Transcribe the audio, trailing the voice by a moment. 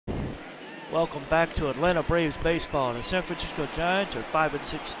Welcome back to Atlanta Braves baseball. The San Francisco Giants are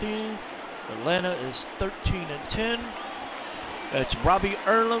 5-16. Atlanta is 13-10. It's Robbie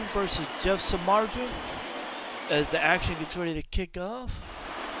Erlin versus Jeff Samardzija as the action gets ready to kick off.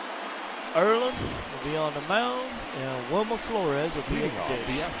 Erlin will be on the mound, and Wilmer Flores will be at the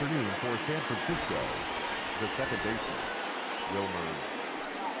dish. The afternoon for San Francisco, the second baseman, Wilmer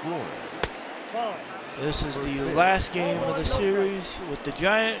Flores. This is the last game of the series with the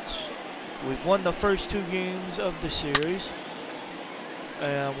Giants. We've won the first two games of the series,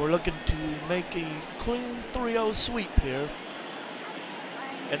 and we're looking to make a clean 3-0 sweep here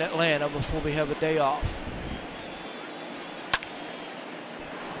in Atlanta before we have a day off.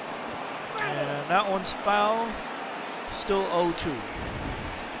 And that one's foul, still 0-2.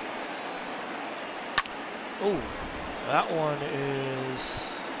 Oh, that one is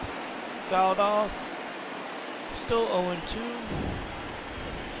fouled off, still 0-2.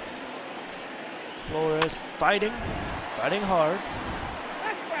 Flores fighting hard.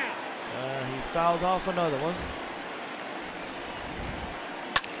 He fouls off another one.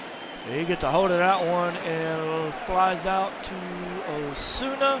 He gets a hold of that one and flies out to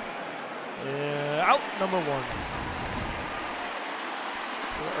Osuna. Out number one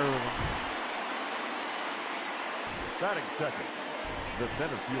for Erlin. Batting second, the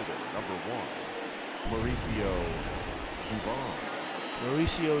center fielder, number 1, Mauricio Dubon.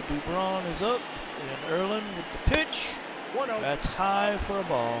 Mauricio Dubon is up, and Erlin with the pitch. That's high for a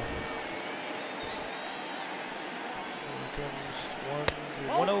ball. Here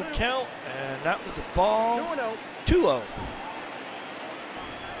comes 1-0 count, and that was a ball. 2-0.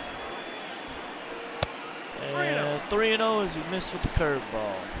 And 3-0 as he missed with the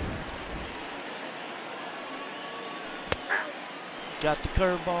curveball. Got the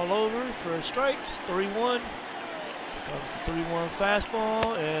curveball over for a strike. 3-1. Comes the 3-1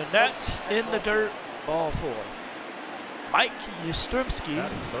 fastball, and that's in the dirt. Ball 4. Mike Yastrzemski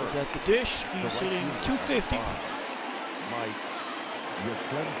is at the dish. He's hitting .250. Mike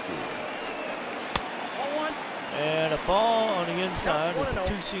Yastrzemski. And a ball on the inside with the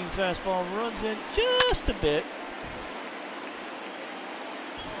two-seam fastball runs in just a bit.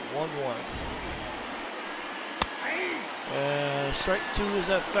 1-1. And strike 2 as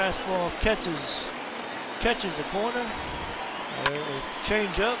that fastball catches the corner. There is the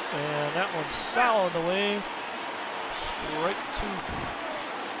change up, and that one's fouled away. Strike 2.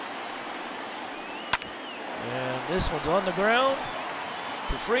 And this one's on the ground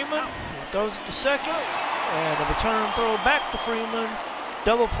to Freeman. He throws it to second, and a return throw back to Freeman.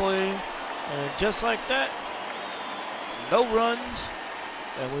 Double play, and just like that, no runs.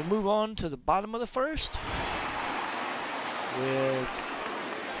 And we move on to the bottom of the first with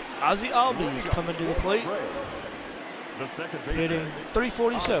Ozzie Albies coming to the plate, hitting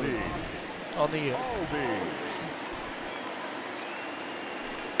 .347 on the year.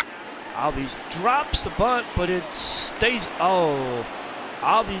 Albies drops the bunt, but it stays. Oh,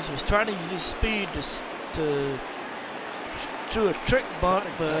 Albies was trying to use his speed to do a trick bunt,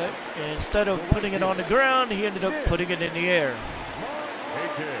 but instead of putting it on the ground, he ended up putting it in the air.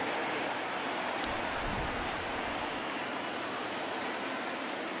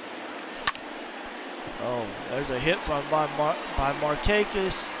 Oh, there's a hit by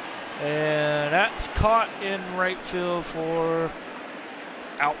Markakis, and that's caught in right field for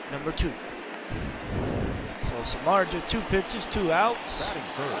out number 2. So Samardzija, 2 pitches, 2 outs.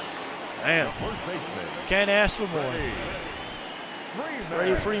 Man, can't ask for more.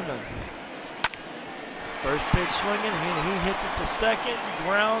 Freddie Freeman. First pitch swinging, he hits it to second,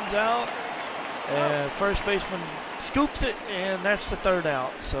 grounds out, and first baseman scoops it, and that's the 3rd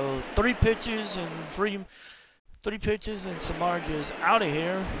out. So 3 pitches and Samardzija is out of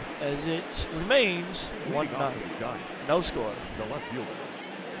here as it remains 1-0. No score. The left fielder,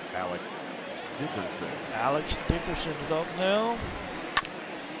 Alex Dickerson is up now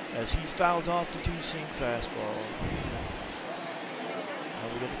as he fouls off the two-seam fastball. Now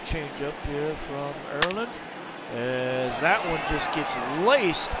we get a change up here from Erlin as that one just gets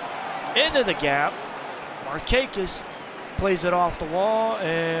laced into the gap. Markakis plays it off the wall,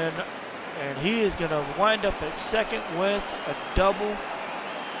 and he is going to wind up at second with a double.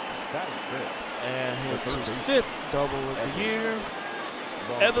 And it's his 5th double of the year.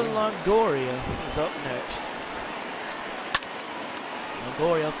 Evan Longoria is up next.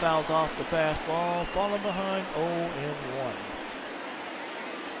 Longoria fouls off the fastball, falling behind 0-1.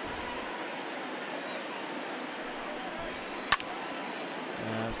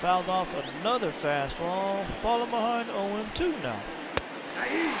 And fouls off another fastball, falling behind 0-2 now.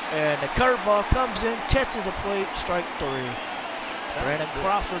 And the curveball comes in, catches the plate, strike 3. Brandon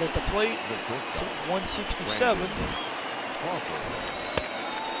Crawford at the plate. The It's shortstop. at 167. Crawford.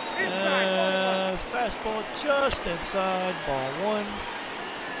 Fastball just inside, ball one.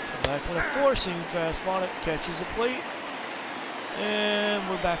 Come back with a four-seam fastball that catches the plate. And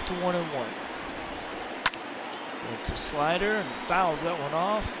we're back to 1-1. It's a slider and fouls that one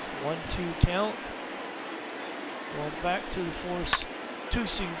off. 1-2 count. Going back to the force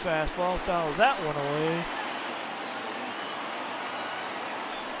two-seam fastball, fouls that one away.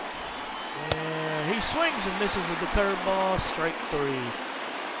 And he swings and misses at the curveball. Strike three.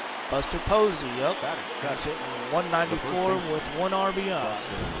 Buster Posey, yep. He's hitting 194 with one RBI.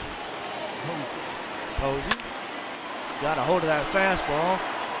 Posey got a hold of that fastball.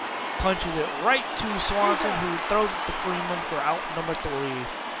 Punches it right to Swanson, who throws it to Freeman for out number 3.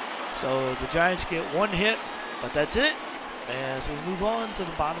 So the Giants get one hit, but that's it. As we move on to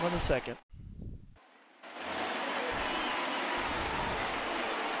the bottom of the second.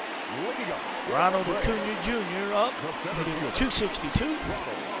 Ronald Acuna Jr. up, hitting 262.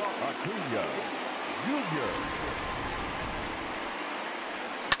 Acuna Jr.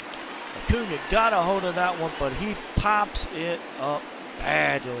 Acuna got a hold of that one, but he pops it up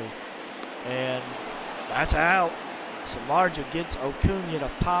badly. And that's out. Samardzija gets Acuna to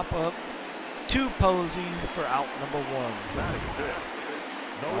pop up to Posey for out number 1.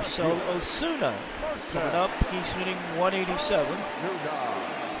 Marcell Ozuna coming up. He's hitting 187.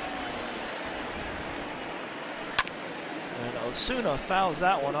 And Ozuna fouls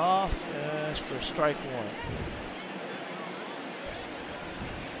that one off as for strike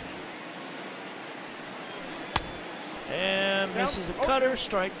 1. And misses a cutter,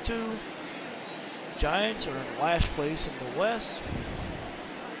 strike 2. Giants are in last place in the West.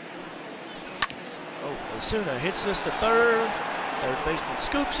 Oh, Ozuna hits this to third. Third baseman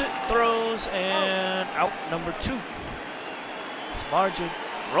scoops it, throws, and out number 2. Samardzija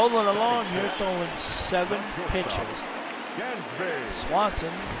rolling along here, throwing 7 pitches.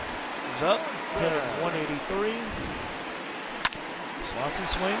 Swanson is up, hitting 183. Swanson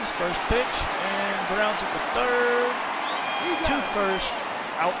swings, first pitch, and grounds it to third. To first,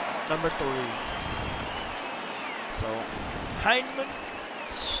 out number 3. So Heineman,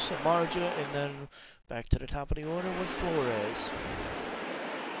 Samardzija, and then back to the top of the order with Flores.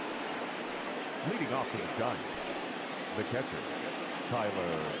 Leading off to the Giants, the catcher,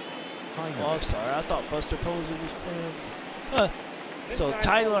 Tyler Heineman. Oh, I'm sorry. I thought Buster Posey was playing. So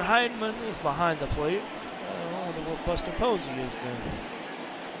Tyler Heineman is behind the plate. I wonder what Buster Posey is then.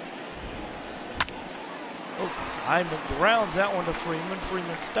 Oh, Heineman grounds that one to Freeman.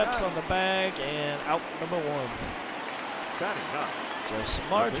 Freeman steps on the bag and out number 1. Jeff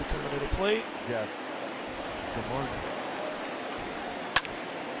Samardzija coming to the plate. Jeff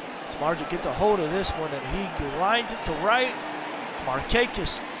Samardzija gets a hold of this one and he lines it to right.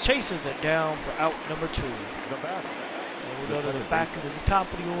 Markakis chases it down for out number 2. And we go to the back of the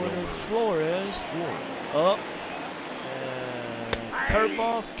top of the order. Flores up. And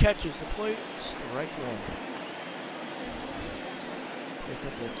curveball catches the plate. Strike 1. Pick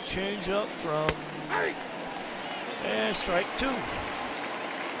up the change up from. And strike 2.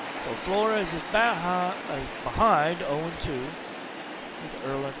 So Flores is behind 0-2.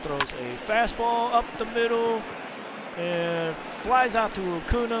 Erlen throws a fastball up the middle and flies out to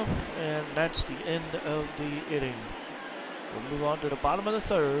Acuna, and that's the end of the inning. We'll move on to the bottom of the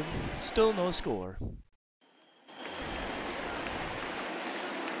third. Still no score.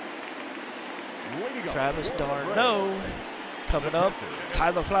 Travis d'Arnaud coming up.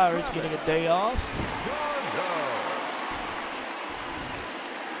 Tyler Flowers getting a day off.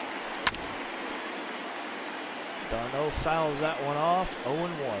 d'Arnaud fouls that one off. 0-1.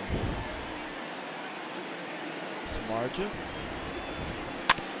 Samardzija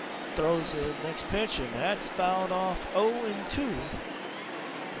throws the next pitch, and that's fouled off. 0-2.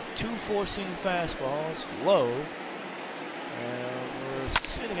 2 four-seam fastballs, low. And we're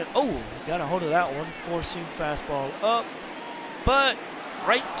sitting at, got a hold of that one. 4-seam fastball up, but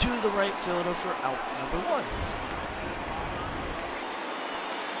right to the right fielder for out number 1.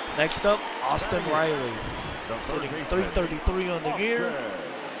 Next up, Austin Riley. Hitting 333 on the year.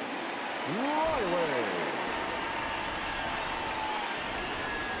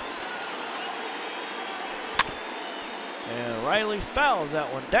 And Riley fouls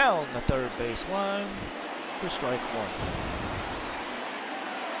that one down the third base line for strike 1.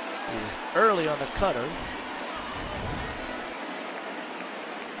 He was early on the cutter.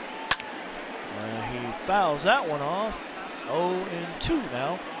 He fouls that one off. 0-2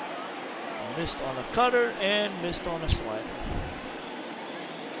 now. Missed on a cutter and missed on a slider.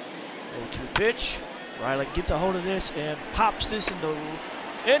 0-2 pitch. Riley gets a hold of this and pops this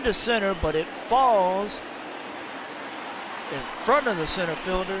into center, but it falls in front of the center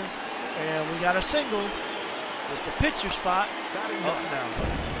fielder, and we got a single with the pitcher spot up now.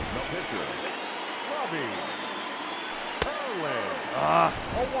 The pitcher, Robbie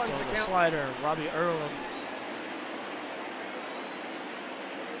Erlin. Throwing the slider, Robbie Erlin.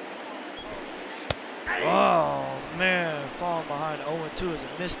 Oh man, falling behind 0-2 as a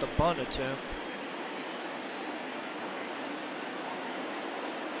missed a bunt attempt.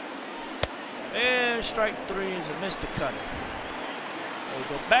 And strike 3 is a missed a cutter. We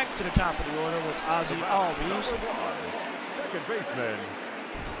go back to the top of the order with Ozzie Albies. Second baseman,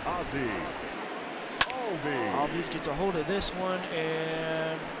 Ozzie Albies. Albies gets a hold of this one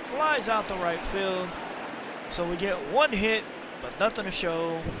and flies out the right field. So we get one hit, but nothing to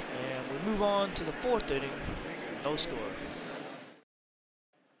show. And we move on to the 4th inning. No score.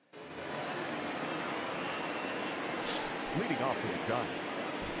 Leading off for the Giants,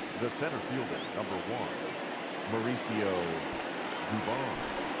 the center fielder, number 1, Mauricio Dubon.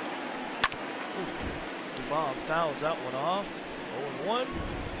 Dubon fouls that one off. 0-1.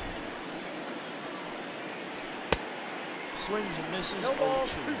 Swings and misses.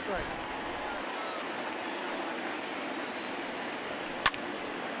 0-2.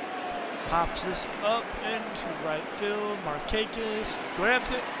 Pops this up into right field. Markakis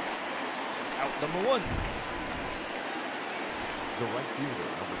grabs it. Out number 1. The right fielder,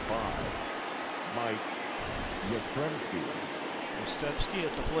 number 5, Mike Yastrzemski. Yastrzemski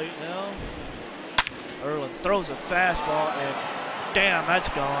at the plate now. Erlin throws a fastball and damn, that's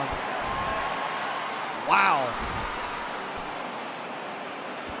gone. Wow.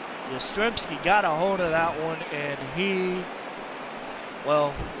 Yastrzemski got a hold of that one and he,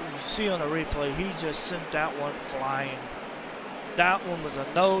 well, you see on the replay, he just sent that one flying. That one was a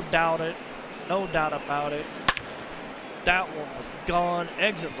no doubt about it. That one was gone.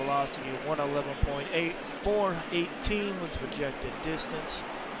 Exit velocity 111.8. 418 was projected distance.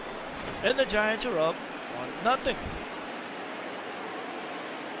 And the Giants are up 1-0.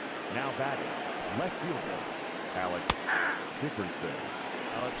 Now batting, left fielder, Alex Dickerson.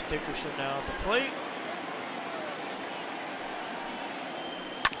 Alex Dickerson now at the plate.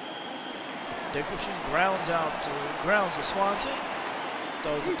 Dickerson grounds to Swanson.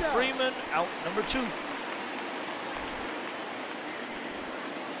 Throws it to Freeman. Out number 2.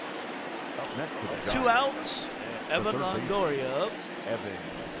 Next to the 2 Giants, outs. And Evan Longoria up. Evan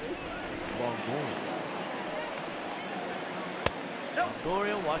Longoria.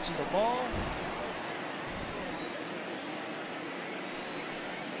 Longoria watching the ball.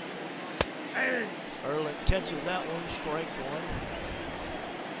 Erlin catches that one, strike 1.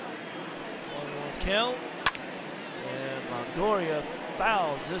 1-1 count. And Longoria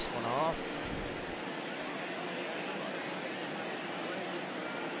fouls this one off.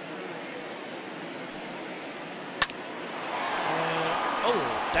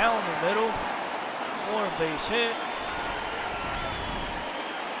 Down the middle, more base hit,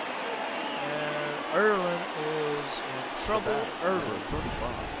 and Erlin is in trouble early.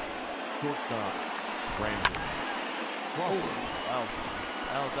 35, shortstop, Brandon Crawford. Wow,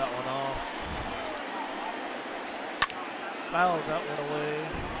 fouls that one off. Fouls that one away.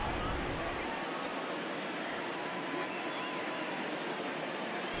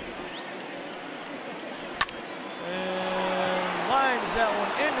 That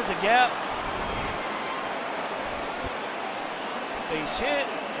one into the gap. Base hit,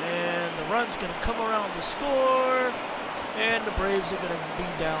 and the run's going to come around to score, and the Braves are going to be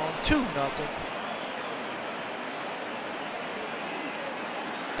down 2-0.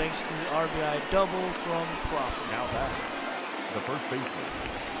 Thanks to the RBI double from Crawford. Now back, the first baseman,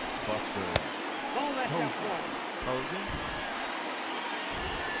 Buster Posey.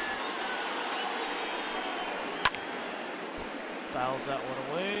 Fouls that one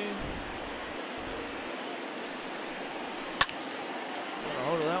away. Got a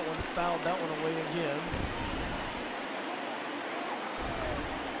hold of that one, fouled that one away again.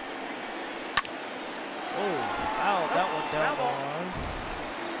 Oh, fouled that one down the line.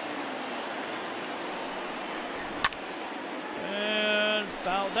 And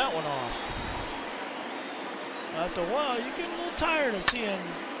fouled that one off. After a while, you get a little tired of seeing.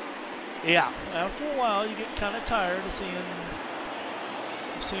 Yeah, after a while, you get kind of tired of seeing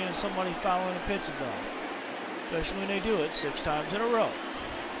somebody fouling the pitches off, especially when they do it 6 times in a row.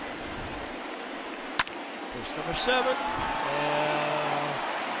 Pitch number 7, and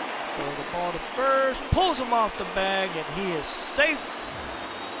throw the ball to first, pulls him off the bag, and he is safe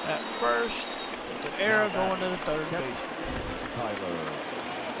at first with an error going to the third base. Tyler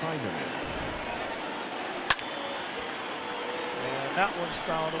Heineman. that one's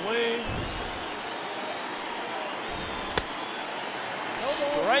fouled away.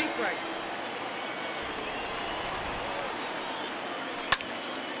 Strike.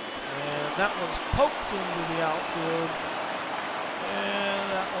 And that one's poked into the outfield. And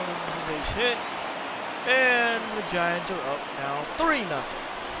that one is a base hit. And the Giants are up now 3-0.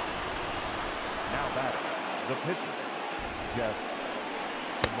 Now batting, the pitcher, Jeff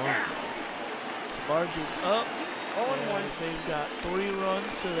Samardzija. Samardzija's up. Oh, And they've got 3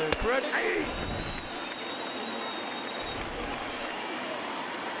 runs to their credit.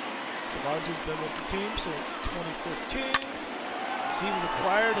 Samardzija's been with the team since 2015. He was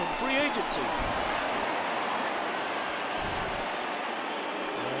acquired in free agency.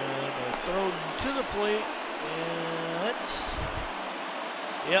 And they throw him to the plate. And that's,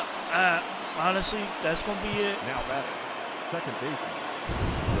 yep, honestly, that's going to be it. Now batting, second baseman,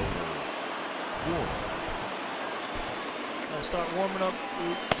 Ward. I'll start warming up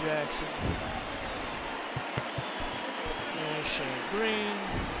Luke Jackson. And Shane Green.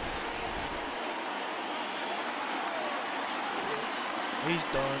 He's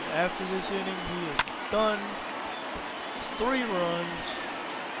done. After this inning, he is done. It's 3 runs.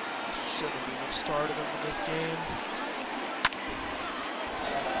 Shouldn't have even started him in this game.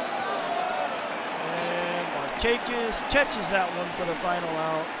 And Markakis catches that one for the final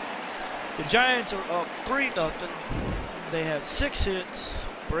out. The Giants are up 3-0. They have 6 hits.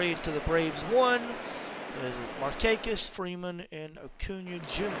 To the Braves 1. There's Markakis, Freeman, and Acuna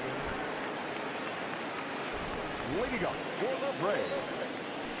Jr. Leading up for the Braves,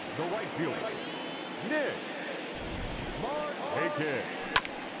 the right fielder, Nick Markakis.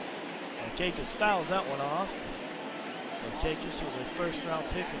 Markakis fouls that one off. Markakis was a first-round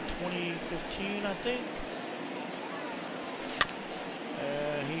pick in 2015, I think.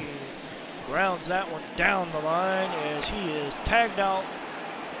 He grounds that one down the line as he is tagged out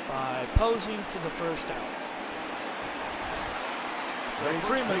by Posey for the first out. Freddie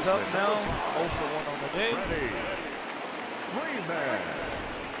Freeman's up now, 0 for 1 on the day. Freddie Freeman.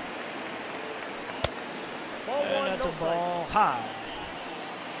 And that's a ball high.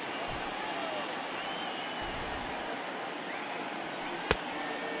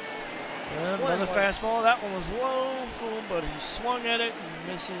 And another fastball. That one was low, but he swung at it and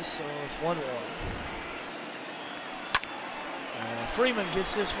misses, so it's 1-1. Freeman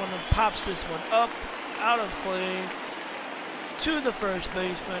gets this one and pops this one up, out of play, to the first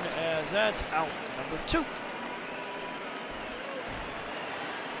baseman, as that's out number 2.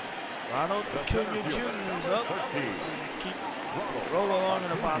 Ronald Acuna Jr. is up. Keep roll along in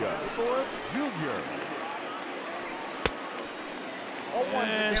the bottom of the 4th. Junior.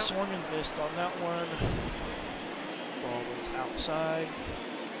 And swung and missed on that one. Ball was outside.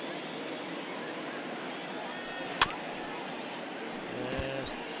 And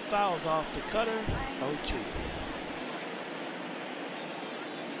fouls off the cutter. 0-2.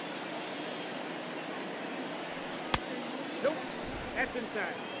 Nope, that's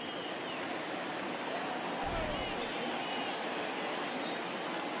inside.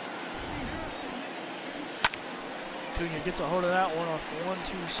 Acuna gets a hold of that one off a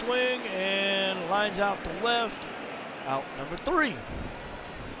 1-2 swing and lines out to left. Out number 3.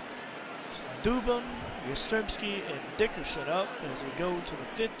 Dubin, Yastrzemski, and Dickerson up as they go to the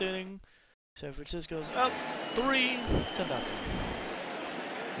 5th inning. San Francisco's up 3-0.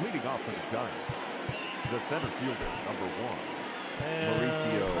 Leading off for the Giants, the center fielder, number 1. And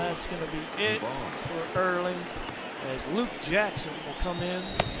Mauricio that's going to be it Dubon. for early, as Luke Jackson will come in.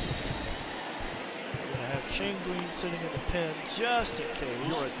 We're going to have Shane Green sitting in the pen just in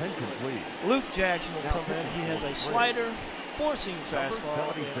case. Your attention, please. Luke Jackson will Now come in. He has a slider, 4-seam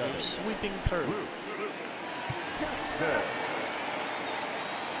fastball, and 77. a sweeping curve. Good.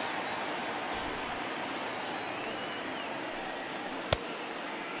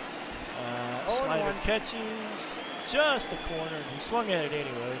 Slider catches just a corner, and he swung at it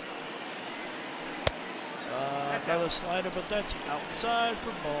anyway. Another slider, but that's outside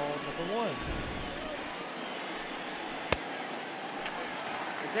for ball number 1.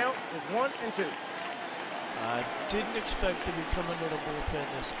 The count is 1 and 2. I didn't expect to be coming to the bullpen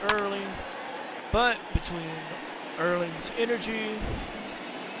this early, but between Erling's energy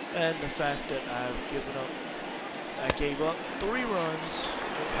and the fact that I gave up 3 runs,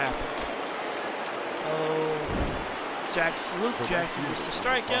 it happened. Luke Jackson gets to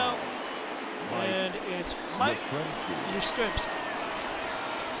strike out, and it's Mike Yastrzemski.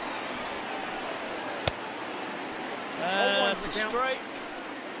 That's a strike.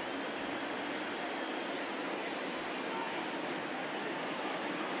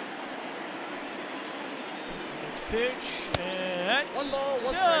 Next pitch, and ball,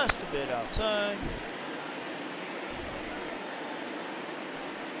 one just a bit outside.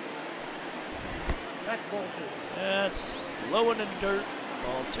 That's ball 2. That's low in the dirt.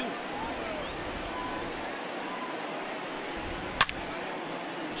 Ball 2.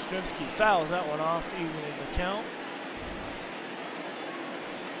 Yastrzemski fouls that one off, evening the count.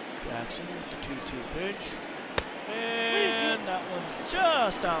 Jackson with the 2-2 pitch. And that one's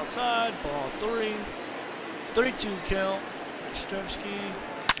just outside. Ball 3. 3-2 count. Yastrzemski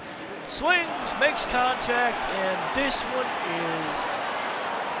swings, makes contact, and this one is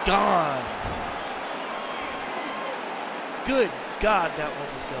gone. Good God, that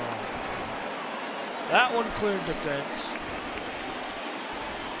one was gone. That one cleared the fence.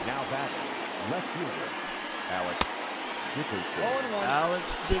 Now back, left fielder, Alex Dickerson. 0-1.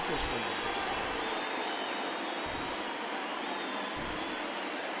 Alex Dickerson.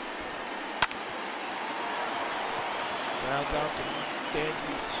 Rounds out to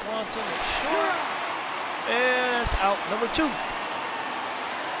Dansby Swanson at short. And it's out number 2.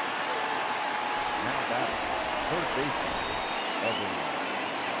 Now back, third baseman, Evan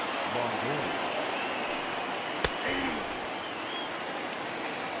Longoria.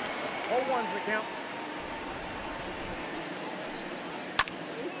 0-1's the count.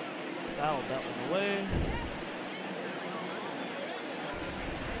 Fouled that one away.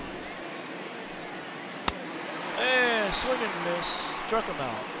 And swing and miss, struck him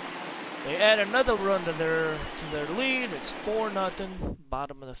out. They add another run to their lead. It's 4-0,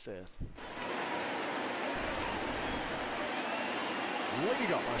 bottom of the 5th.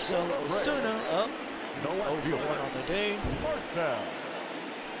 Lead off. Marcelo Osuna up. He's 0 for 1 on the day. Marcel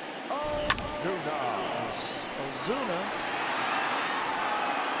Ozuna. Ozuna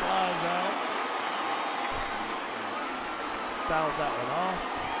flies out. Fouls that one off.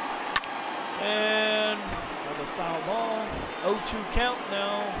 And another foul ball. 0-2 count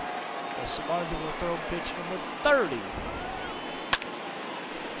now. Samardzija will throw pitch number 30.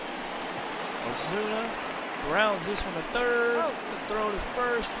 Ozuna grounds this one to third. The throw to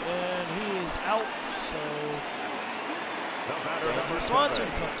first, and he is out. So Dansby Swanson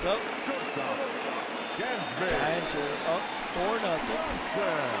comes up. Giants are up 4-0.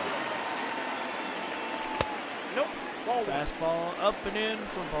 Nope. Ball 1. Fastball up and in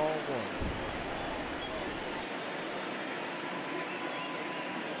for ball 1.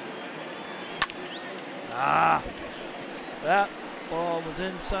 That ball was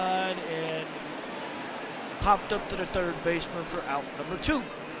inside and popped up to the third baseman for out number 2.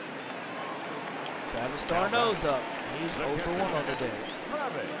 Travis d'Arnaud's up. He's 0 for 1 on the day.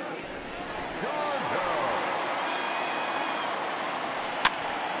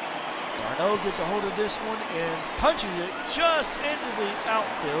 d'Arnaud gets a hold of this one and punches it just into the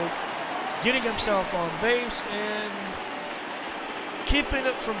outfield, getting himself on base and keeping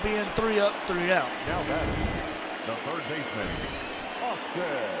it from being 3 up, 3 out. Now batting, the third baseman, Austin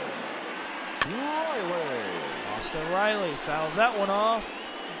Riley. Austin Riley fouls that one off.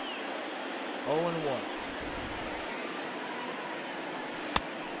 0-1.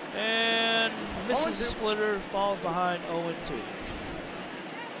 And misses the splitter, falls behind 0-2.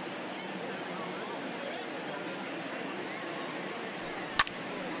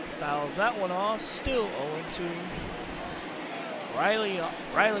 Fouls that one off, still 0-2.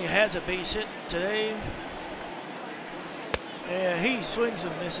 Riley has a base hit today. And he swings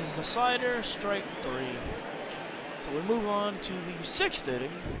and misses the slider, strike 3. So we move on to the 6th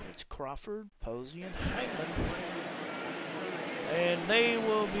inning. It's Crawford, Posey, and Hyman. And they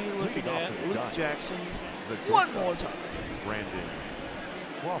will be looking at Luke Jackson one more time. Brandon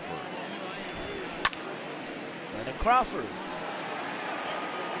Crawford. Brandon Crawford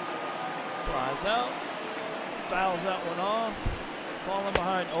flies out, fouls that one off, falling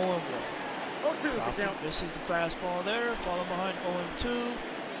behind 0-1. 0-2 Crawford misses the fastball there, falling behind 0-2.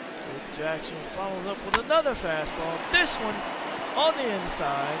 Luke Jackson follows up with another fastball. This one on the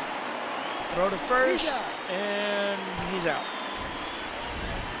inside. Throw to first, and he's out.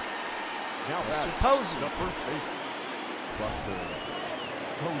 Now Mr. Posey. the first baseman, Buster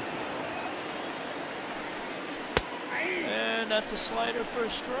Posey. And that's a slider for a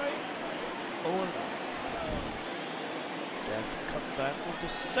strike. 0-0. Jackson comes back with the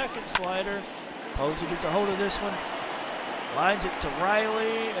second slider. Posey gets a hold of this one. Lines it to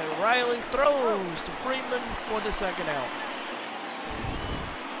Riley, and Riley throws to Freeman for the second out.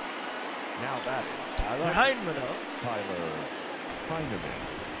 Now back, Tyler Heineman up. Tyler Heineman.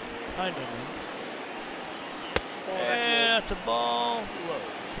 And that's a ball low.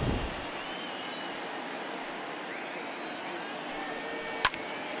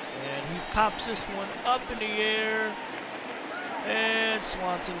 And he pops this one up in the air. And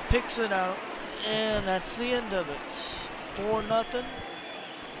Swanson picks it out. And that's the end of it. 4-0.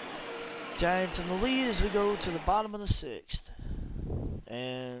 Giants in the lead as we go to the bottom of the 6th.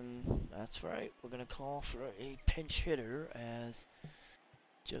 And that's right. We're going to call for a pinch hitter as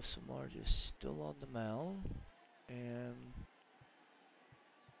Jeff Samardzija is still on the mound. And,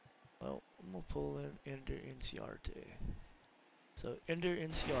 well, I'm going to pull in Ender Inciarte. So, Ender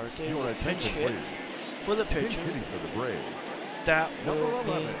Inciarte, pinch hit for the pitcher. For the Braves. That Number will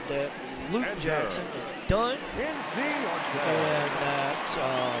 11. mean that Luke Ender Jackson is done. Inciarte. And that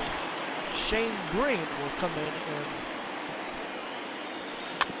Shane Green will come in and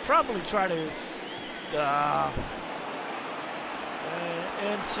probably try to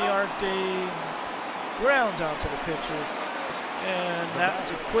NCRD grounds out to the pitcher, and that's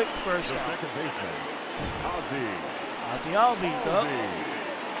a quick first The out. second baseman, Ozzie Albies up.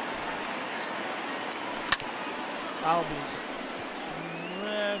 Albies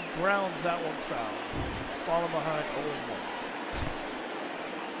grounds that one foul. Falling behind 0-1.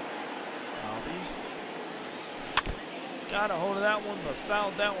 Albies got a hold of that one, but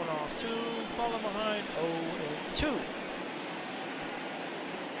fouled that one off too. Falling behind 0-2. 0-2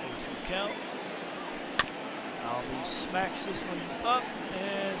 count. Albies smacks this one up,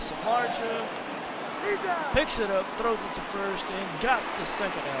 and Samardzija picks it up, throws it to first, and got the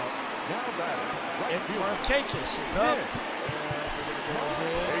second out. Now batting, right And fielder. Markakis is up. Yeah. And we're going to go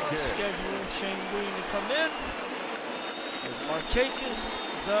ahead and schedule Shane Green to come in. As Markakis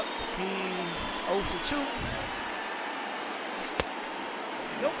is up, he's 0 for 2.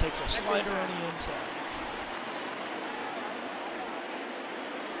 Nope. Takes a slider on the inside.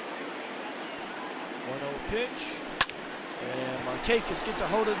 One-0 pitch. And Markakis gets a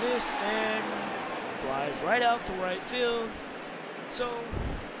hold of this and flies right out to right field. So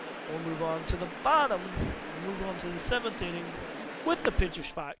we'll move on to the bottom. We'll move on to the 7th inning with the pitcher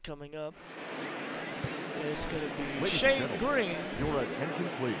spot coming up. It's going to be Ladies and Shane gentlemen, Green. Your attention,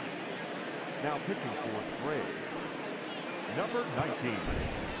 please. Now pitching for the Braves, number 19,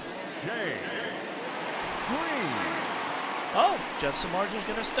 Shane Green. Oh, Jeff Samardzija is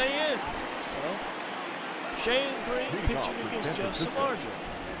going to stay in. So Shane Green Leading pitching off for against San Jeff Francisco, Samardzija.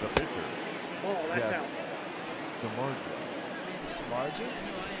 The pitcher, Ball, that's Jeff out. Samardzija. Samardzija.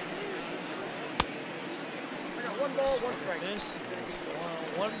 I got 1 ball, 1 strike. This is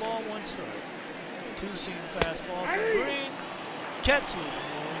one ball, 1 strike. 2-seam fastball for Green. Catches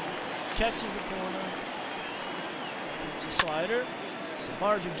the corner. Gets a slider.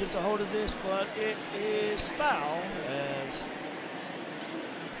 Samardzija gets a hold of this, but it is foul as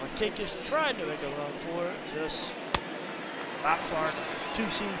Markakis tried to make a run for it. Just not far enough.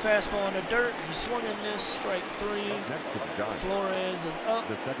 2-seam fastball in the dirt. He's swinging this, strike 3. Up next to the Giants, Flores is up.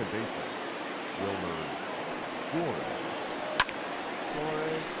 the second baseman, Wilmer Flores.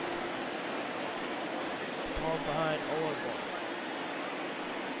 Flores falls behind 0-1.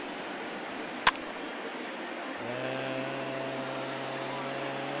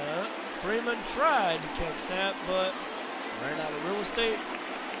 Freeman tried to catch that, but ran out of real estate.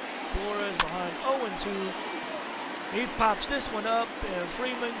 Flores behind 0-2. He pops this one up, and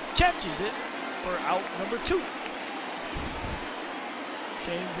Freeman catches it for out number 2.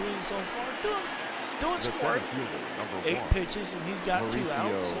 Shane Green so far doing The some work. center fielder, number 8 1, pitches, and he's got 2 Mauricio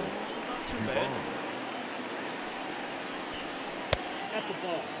outs, so not too bad. Dubon. That's a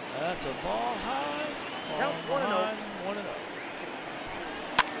ball. That's a ball high. Count Ball 1-0. behind 1-0.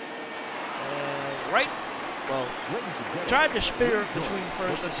 And right, well, Ladies and gentlemen, tried to spear it please between join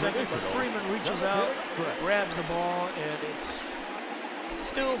first with and the second, but traditional Freeman reaches Double out, Hit Express. grabs the ball, and it's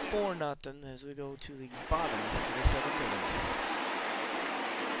still 4-0 as we go to the bottom of the 7th inning.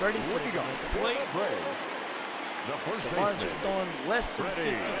 Freddie Looking Freeman up at the for plate. the Braves, the first Samardzija's baseman, throwing less than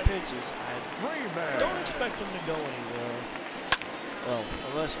Freddie 50 pitches. I Freeman. don't expect him to go anywhere. Well,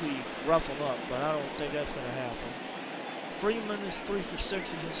 unless we rough him up, but I don't think that's going to happen. Freeman is 3 for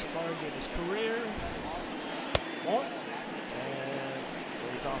 6 against Samardzija in his career. Ball. And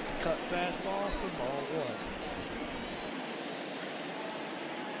he's off the cut fastball for ball 1.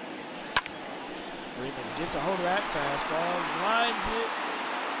 Freeman gets a hold of that fastball, lines it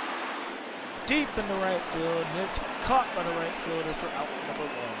deep into right field, and it's caught by the right fielder for out number 1.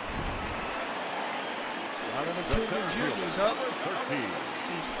 Robert The Acuna center Jr. fielder, is up. number 13,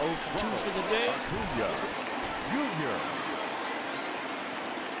 He's 0 for 2 for the day. Acuna Jr.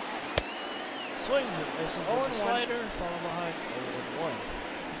 Swings it, misses with 0-1. the slider, falling behind 0-1.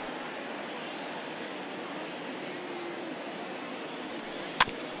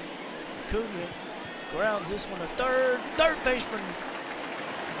 Acuna grounds this one to third. Third baseman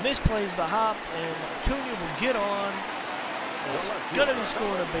misplays the hop, and Acuna will get on is going to be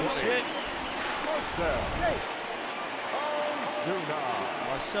scoring a base hit.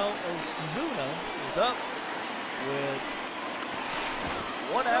 Marcell Ozuna is up with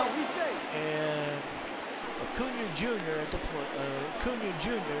 1 out, and Acuna Jr. at the Acuna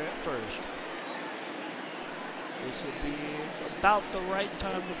Jr. at first. This would be about the right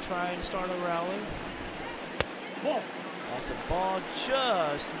time to try and start a rally. Off the ball,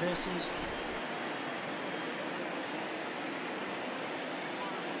 just misses.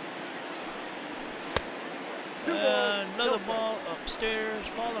 Another ball upstairs,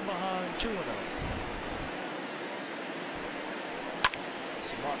 falling behind 2-0.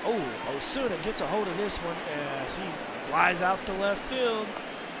 Oh, Osuna gets a hold of this one as he flies out to left field.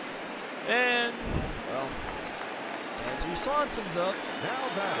 And, well, Dansby Swanson's up. Now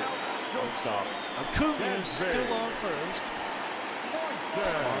batting, shortstop. Acuna still on first.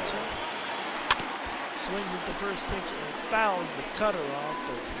 Swanson swings at the first pitch and fouls the cutter off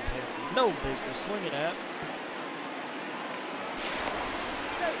that he had no business swinging at.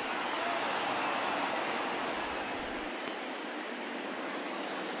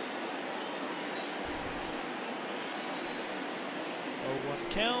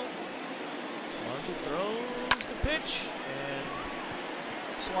 Count. Swanson throws the pitch, and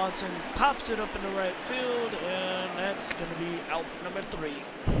Swanson pops it up in the right field, and that's going to be out number 3.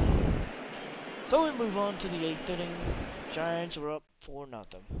 So we move on to the 8th inning. Giants are up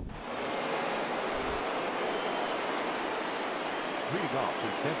 4-0. Leading off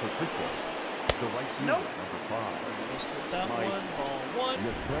in San Francisco, the right fielder, number 5. Missed with that Mike one, ball 1.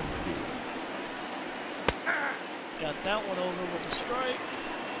 Yastrzemski. Got that one over with a strike.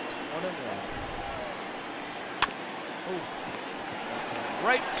 1-1. Oh.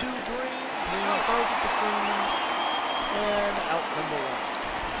 Right to Green. Green throws it to Freeman. And out number 1.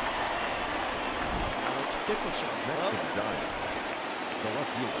 Alex Dickerson is Next up. to the Giants, the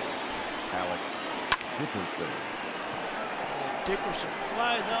left fielder, Alex Dickerson. Dickerson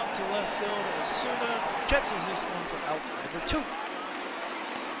flies out to left field. Osuna catches this one for out number 2.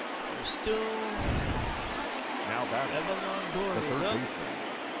 There's still Now batting, Evan the Longoria is third up. baseman,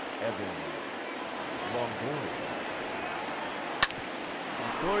 Evan Longoria.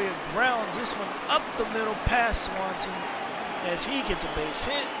 Longoria grounds this one up the middle past Swanson as he gets a base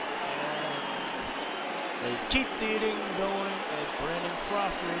hit. And they keep the inning going as Brandon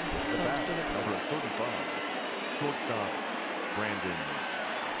Crawford The comes bat, to the number plate. 35, shortstop, Brandon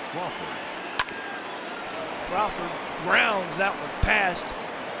Crawford. Crawford grounds that one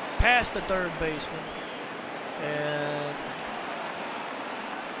past the third baseman. And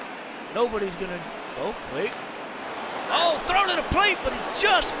nobody's gonna. Oh, wait. Oh, throw to the plate, but he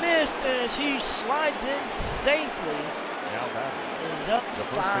just missed as he slides in safely. Now batting, Is up the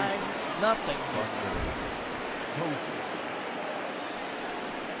first 5-0. Buster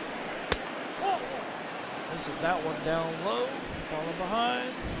This is that one down low, falling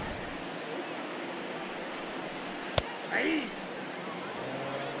behind. Hey.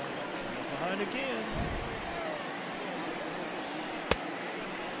 Falling behind again.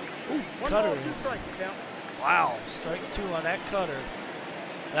 Ooh, 1 cutter. ball, 2 strikes, count. Wow, strike 2 on that cutter.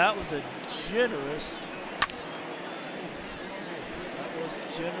 That was a generous. That was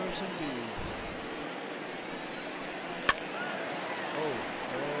generous indeed. Oh,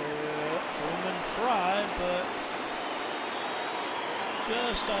 Freeman tried, but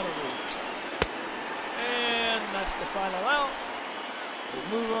just out of reach. And that's the final out.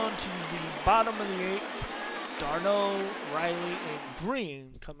 We'll move on to the bottom of the 8th. Darno, Riley, and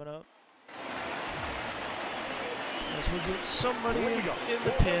Green coming up. As we get somebody in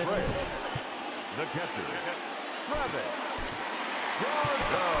the pen. The catcher, Travis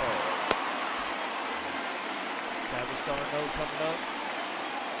Darno. Travis Darno coming up.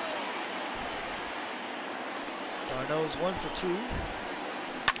 Darno's 1 for 2.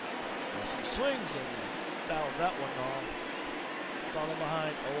 As he swings and fouls that one off. Falling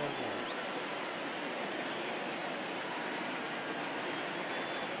behind 0-1.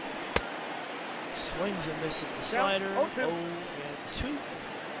 Swings and misses the slider. 0-2.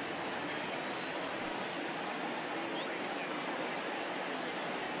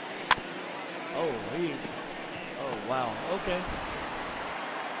 Oh, wow. Okay.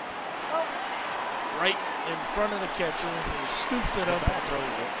 Right in front of the catcher, who scoops it up and throws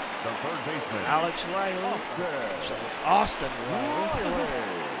it. The third baseman, Alex Riley. Sorry, Austin Riley. I don't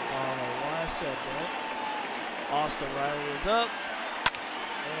know why I said that. Austin Riley is up.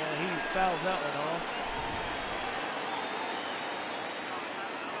 And he fouls that one off.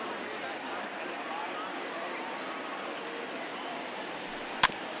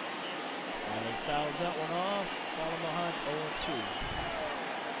 Riley fouls that one off. Falling behind 0-2.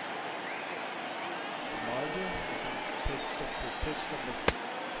 Samardzija picked up for pitch number.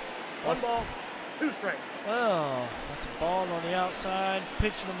 One ball, 2 strikes. Oh, that's a ball on the outside.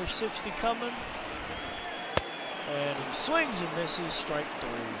 Pitch number 60 coming. And he swings and misses. Strike 3.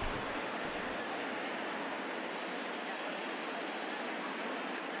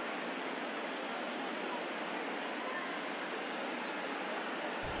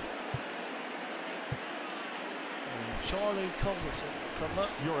 And Charlie Culberson come up.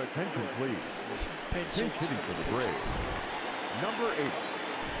 Your attention, please. Pinch Pinch hitting for the Braves. Number 8,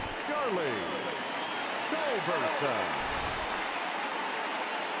 Charlie Culberson.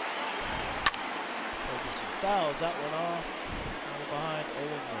 Culberson fouls that one off. Falling behind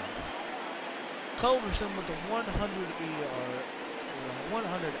 0-1. Culberson with a 100 ER, with a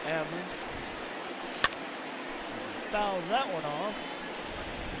 100 average. Fouls that one off.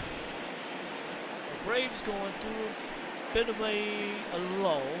 The Braves going through a bit of a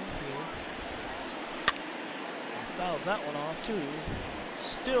lull here. And fouls that one off too.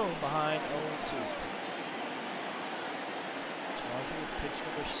 Still behind 0-2. Samardzija pitch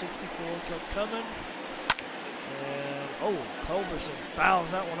number 64 kept coming. And oh, Culberson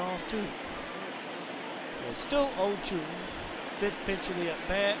fouls that one off too. So it's still 0-2. 5th pitch of the at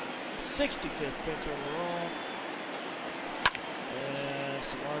bat. 65th pitch overall. And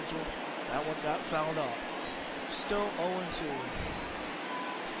Samardzija, that one got fouled off. Still 0-2.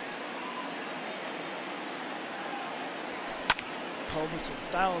 Culberson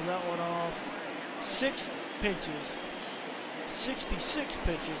fouls that one off. 6 pitches. 66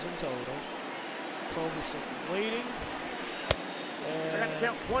 pitches in total. Culberson waiting. I got to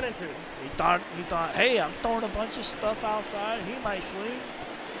count 1 and 2. He thought, hey, I'm throwing a bunch of stuff outside. He might swing.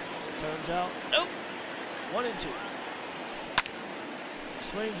 Turns out, nope. 1 and 2.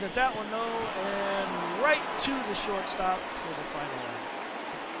 Swings at that one though, and right to the shortstop for the final out.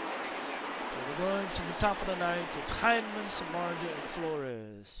 So we're going to the top of the 9th. It's Heineman, Samardzija, and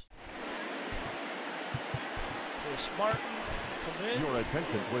Flores. Chris Martin come in. Your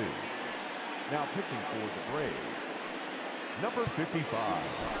attention, please. Now pitching for the Braves. Number 55,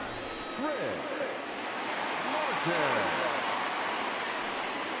 Chris Martin.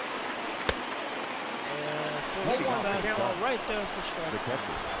 And forcing a fastball right there for strike. The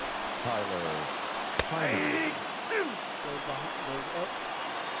catcher, Tyler Heineman. Goes up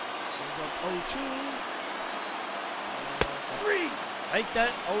 0-2. 3. Like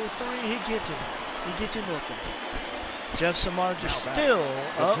that 0-3, he gets him. He gets him looking. Jeff Samardzija Now back. still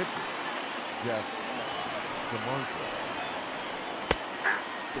The up. pitcher, Jeff Samardzija.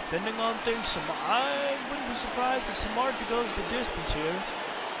 Depending on things, I wouldn't be surprised if Samardzija goes the distance here.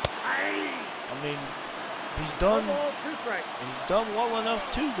 I mean, he's done. 1 ball, 2 strikes. He's done well enough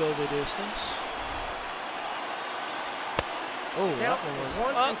to go the distance. Oh, that Count one was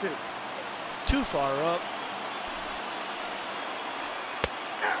 1 up. and 2. Too far up.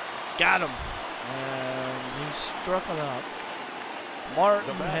 Got him. And he struck him out.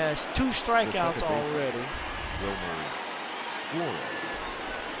 Martin has 2 strikeouts already. Wilmer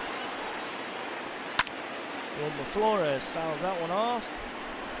Wilmer Flores fouls that one off.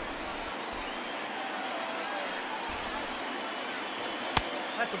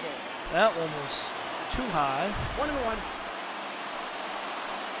 That's the ball. That one was too high. 1 and 1.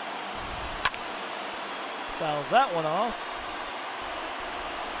 Fouls that one off.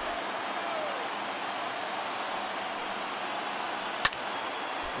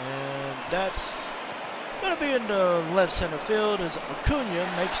 And that's going to be in the left center field as Acuna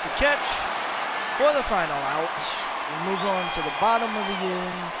makes the catch for the final out. We move on to the bottom of the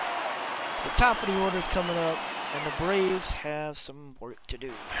inning. The top of the order is coming up, and the Braves have some work to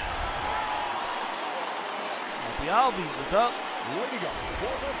do. The Albies is up, leading up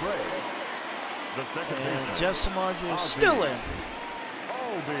for the Braves. The second and baseman, Jeff Samardzija is Albies. still in.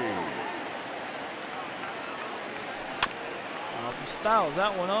 Albies. Albies fouls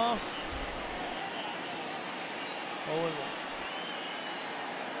that one off. 0-1.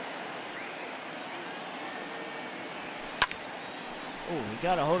 Oh, he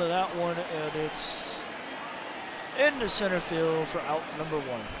got a hold of that one, and it's in the center field for out number 1.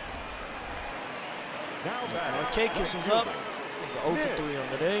 Now back. Markakis is up. 0 for 3 on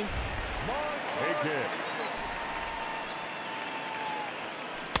the day. Markakis.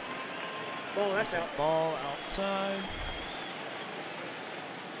 Oh, that's out. Ball outside.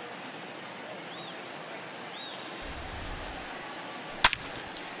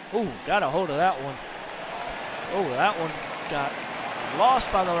 Oh, got a hold of that one. Oh, that one got lost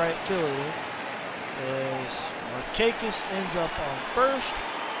by the right fielder. As Markakis ends up on first.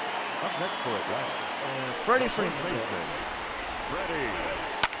 Up next for Atlanta. And Freddie Freeman. Freddie.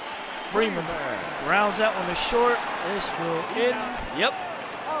 Freeman grounds that one to short. This will end. Yep.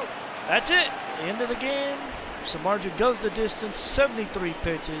 That's it. End of the game. Samardzija goes the distance. 73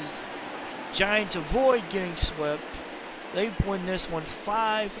 pitches. Giants avoid getting swept. They win this one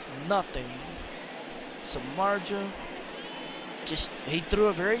 5-0. Samardzija he threw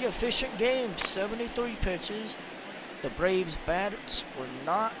a very efficient game. 73 pitches. The Braves bats were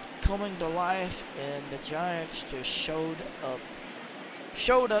not coming to life, and the Giants just showed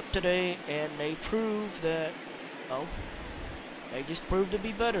up today, and they proved that, they just proved to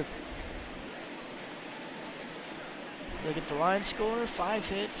be better. Look at the line score, 5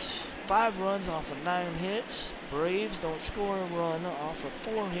 hits, 5 runs off of 9 hits. Braves don't score a run off of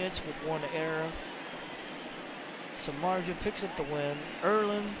 4 hits with 1 error. Samardzija picks up the win.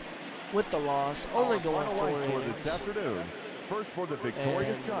 Erlin with the loss, only going 4 innings. This afternoon, first for the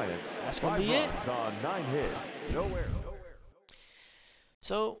victorious Giants. That's going to be it. On 9 hits, no error.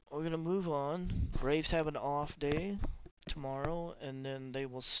 So we're going to move on. Braves have an off day tomorrow, and then they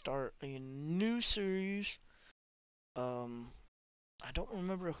will start a new series. I don't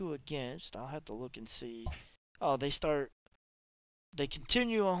remember who against. I'll have to look and see. Oh, they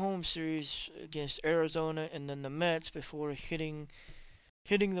continue a home series against Arizona and then the Mets before hitting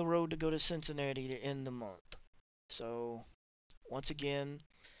the road to go to Cincinnati to end the month. So, once again,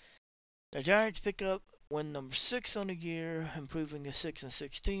 the Giants pick up win number 6 on the year, improving to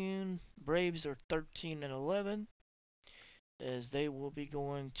 6-16. Braves are 13-11, as they will be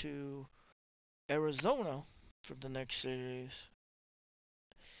going to Arizona for the next series.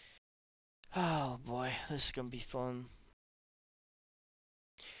 Oh boy, this is gonna be fun.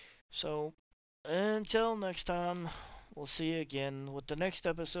 So, until next time, we'll see you again with the next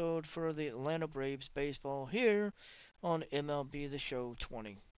episode for the Atlanta Braves baseball here on MLB The Show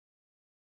 20.